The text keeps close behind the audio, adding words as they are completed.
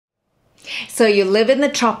So you live in the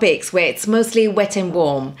tropics where it's mostly wet and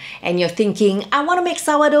warm, and you're thinking, I want to make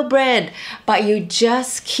sourdough bread, but you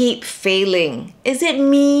just keep failing. Is it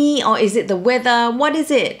me or is it the weather? What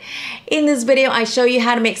is it? In this video, I show you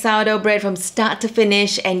how to make sourdough bread from start to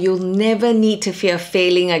finish, and you'll never need to fear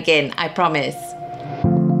failing again, I promise.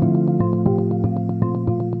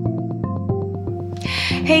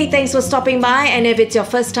 Hey, thanks for stopping by, and if it's your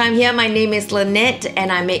first time here, my name is Lynette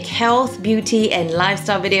and I make health, beauty and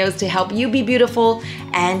lifestyle videos to help you be beautiful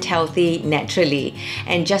and healthy naturally.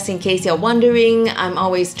 And just in case you're wondering, I'm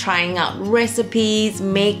always trying out recipes,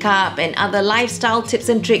 makeup and other lifestyle tips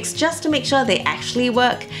and tricks just to make sure they actually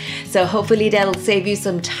work. So hopefully that'll save you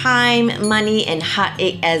some time, money and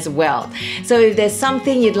heartache as well. So if there's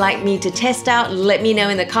something you'd like me to test out, let me know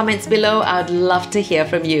in the comments below. I'd love to hear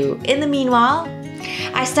from you. In the meanwhile,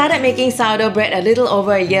 I started making sourdough bread a little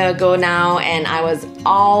over a year ago now, and I was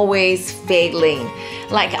always failing.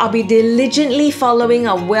 Like, I'll be diligently following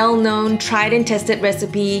a well-known, tried and tested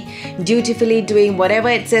recipe, dutifully doing whatever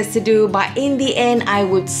it says to do, but in the end, I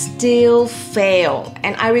would still fail.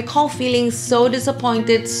 And I recall feeling so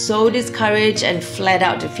disappointed, so discouraged, and flat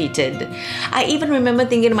out defeated. I even remember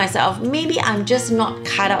thinking to myself, maybe I'm just not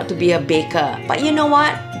cut out to be a baker. But you know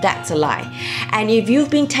what? That's a lie. And if you've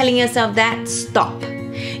been telling yourself that, stop.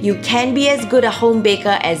 You can be as good a home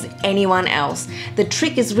baker as anyone else. The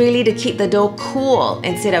trick is really to keep the dough cool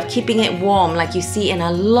instead of keeping it warm like you see in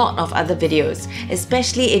a lot of other videos,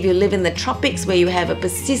 especially if you live in the tropics where you have a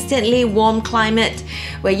persistently warm climate,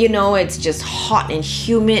 where you know it's just hot and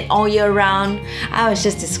humid all year round. I was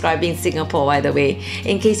just describing Singapore, by the way.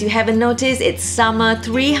 In case you haven't noticed, it's summer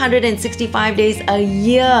 365 days a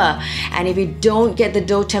year, and if you don't get the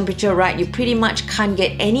dough temperature right, you pretty much can't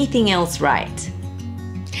get anything else right.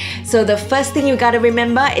 So the first thing you gotta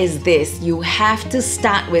remember is this: you have to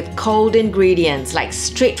start with cold ingredients, like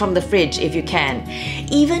straight from the fridge if you can.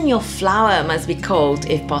 Even your flour must be cold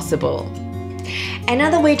if possible.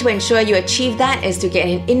 Another way to ensure you achieve that is to get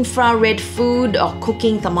an infrared food or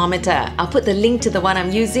cooking thermometer. I'll put the link to the one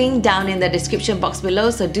I'm using down in the description box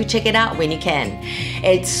below, so do check it out when you can.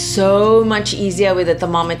 It's so much easier with a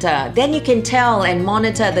thermometer. Then you can tell and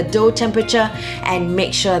monitor the dough temperature and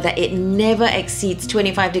make sure that it never exceeds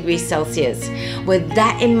 25 degrees Celsius. With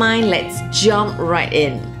that in mind, let's jump right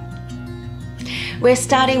in. We're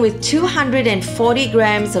starting with 240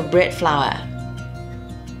 grams of bread flour,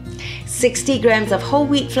 60 grams of whole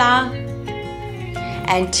wheat flour,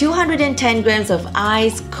 and 210 grams of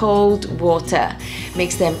ice cold water.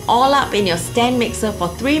 Mix them all up in your stand mixer for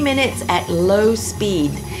 3 minutes at low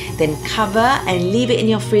speed. Then cover and leave it in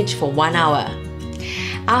your fridge for 1 hour.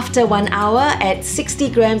 After 1 hour, add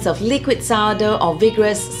 60 grams of liquid sourdough or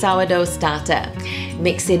vigorous sourdough starter.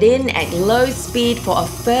 Mix it in at low speed for a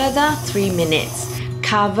further 3 minutes.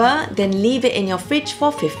 Cover, then leave it in your fridge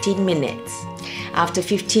for 15 minutes. After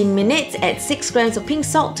 15 minutes, add 6 grams of pink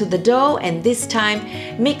salt to the dough, and this time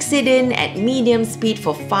mix it in at medium speed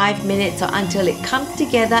for 5 minutes or until it comes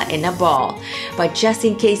together in a ball. But just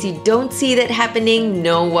in case you don't see that happening,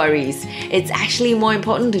 no worries. It's actually more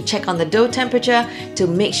important to check on the dough temperature to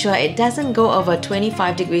make sure it doesn't go over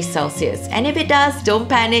 25 degrees Celsius. And if it does, don't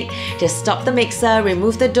panic. Just stop the mixer,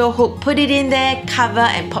 remove the dough hook, put it in there, cover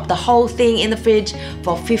and pop the whole thing in the fridge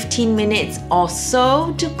for 15 minutes or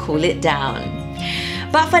so to cool it down.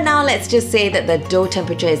 But for now, let's just say that the dough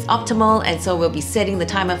temperature is optimal, and so we'll be setting the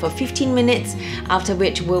timer for 15 minutes, after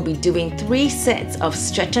which we'll be doing 3 sets of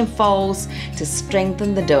stretch and folds to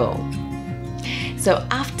strengthen the dough. So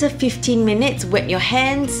after 15 minutes, wet your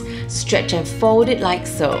hands, stretch and fold it like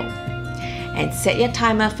so, and set your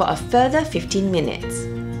timer for a further 15 minutes.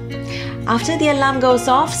 After the alarm goes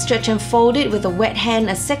off, stretch and fold it with a wet hand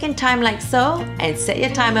a second time like so, and set your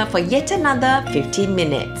timer for yet another 15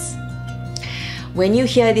 minutes. When you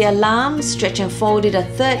hear the alarm, stretch and fold it a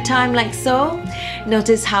third time like so.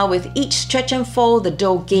 Notice how with each stretch and fold, the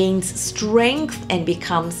dough gains strength and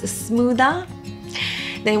becomes smoother.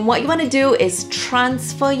 Then what you want to do is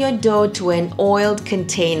transfer your dough to an oiled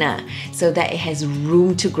container so that it has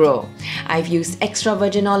room to grow. I've used extra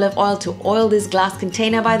virgin olive oil to oil this glass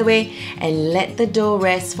container, by the way, and let the dough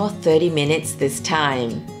rest for 30 minutes this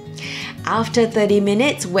time. After 30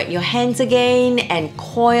 minutes, wet your hands again and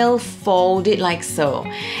coil fold it like so,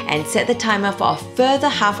 and set the timer for a further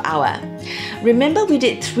half hour. Remember, we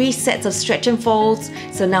did 3 sets of stretch and folds,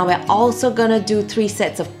 so now we're also gonna do 3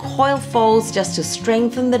 sets of coil folds just to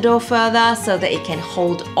strengthen the dough further so that it can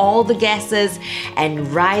hold all the gases and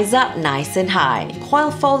rise up nice and high.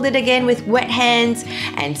 Coil fold it again with wet hands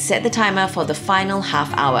and set the timer for the final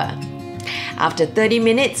half hour. After 30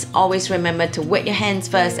 minutes, always remember to wet your hands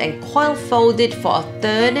first and coil fold it for a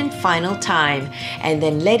third and final time, and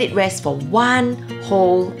then let it rest for 1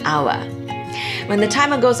 whole hour. When the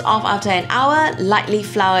timer goes off after an hour, lightly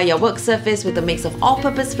flour your work surface with a mix of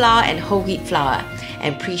all-purpose flour and whole wheat flour,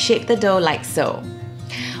 and pre-shape the dough like so.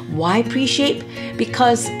 Why pre-shape?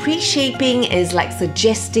 Because pre-shaping is like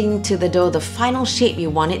suggesting to the dough the final shape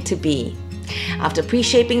you want it to be. After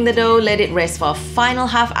pre-shaping the dough, let it rest for a final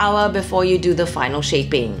half hour before you do the final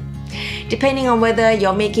shaping. Depending on whether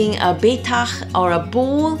you're making a bâtard or a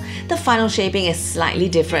boule, the final shaping is slightly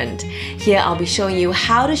different. Here I'll be showing you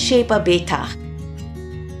how to shape a bâtard.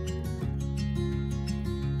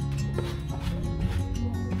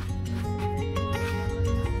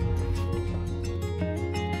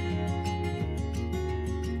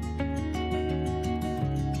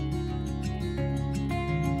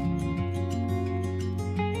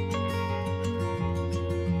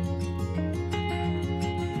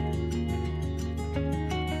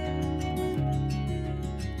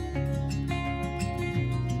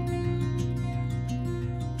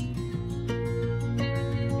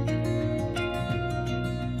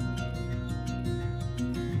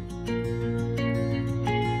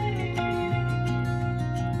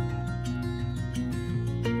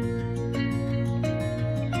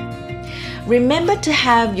 Remember to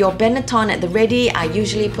have your banneton at the ready. I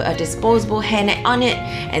usually put a disposable hairnet on it,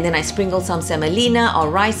 and then I sprinkle some semolina or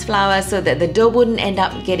rice flour so that the dough wouldn't end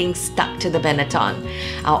up getting stuck to the banneton.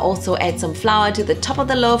 I'll also add some flour to the top of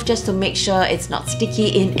the loaf just to make sure it's not sticky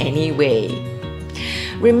in any way.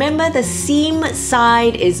 Remember, the seam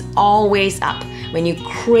side is always up when you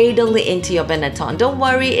cradle it into your banneton. Don't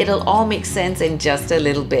worry, it'll all make sense in just a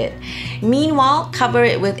little bit. Meanwhile, cover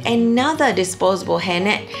it with another disposable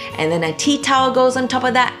hairnet, and then a tea towel goes on top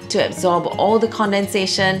of that to absorb all the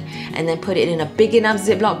condensation, and then put it in a big enough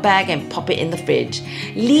Ziploc bag and pop it in the fridge.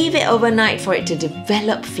 Leave it overnight for it to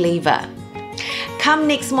develop flavor. Come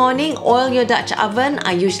next morning, oil your Dutch oven.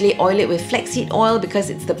 I usually oil it with flaxseed oil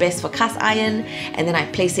because it's the best for cast iron, and then I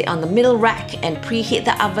place it on the middle rack and preheat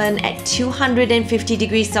the oven at 250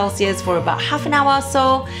 degrees Celsius for about half an hour or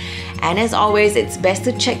so. And as always, it's best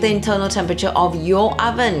to check the internal temperature of your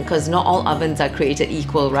oven because not all ovens are created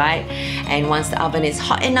equal, right? And once the oven is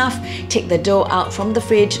hot enough, take the dough out from the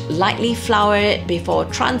fridge, lightly flour it before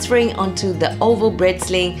transferring onto the oval bread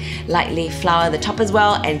sling. Lightly flour the top as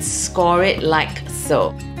well and score it like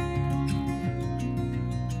so.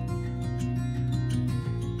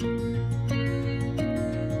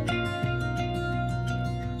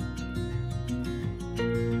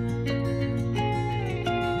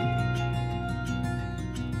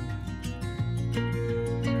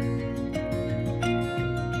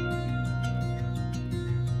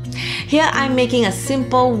 Here I'm making a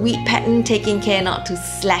simple wheat pattern, taking care not to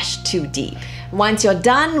slash too deep. Once you're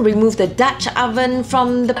done, remove the Dutch oven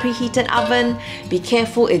from the preheated oven. Be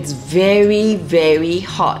careful, it's very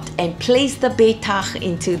hot, and place the bâtard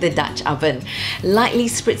into the Dutch oven. Lightly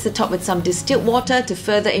spritz the top with some distilled water to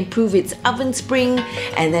further improve its oven spring,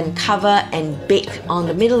 and then cover and bake on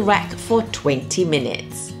the middle rack for 20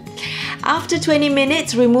 minutes. After 20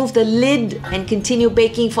 minutes, remove the lid and continue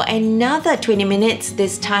baking for another 20 minutes,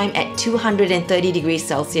 this time at 230 degrees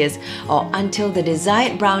Celsius or until the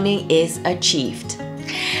desired browning is achieved.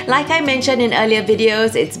 Like I mentioned in earlier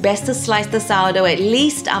videos, it's best to slice the sourdough at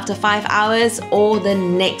least after 5 hours or the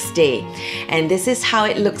next day. And this is how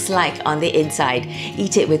it looks like on the inside.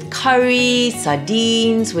 Eat it with curry,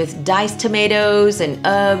 sardines, with diced tomatoes and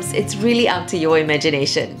herbs. It's really up to your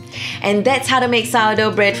imagination. And that's how to make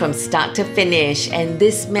sourdough bread from start to finish. And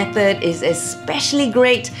this method is especially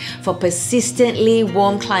great for persistently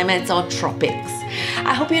warm climates or tropics.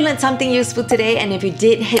 I hope you learned something useful today, and if you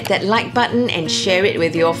did, hit that like button and share it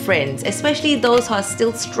with your friends, especially those who are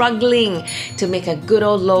still struggling to make a good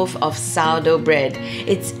old loaf of sourdough bread.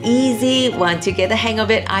 It's easy once you get the hang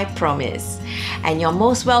of it, I promise. And you're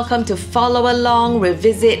most welcome to follow along,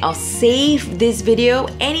 revisit or save this video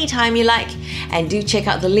anytime you like, and do check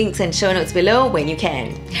out the links and show notes below when you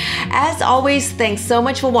can. As always, thanks so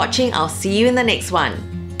much for watching. I'll see you in the next one.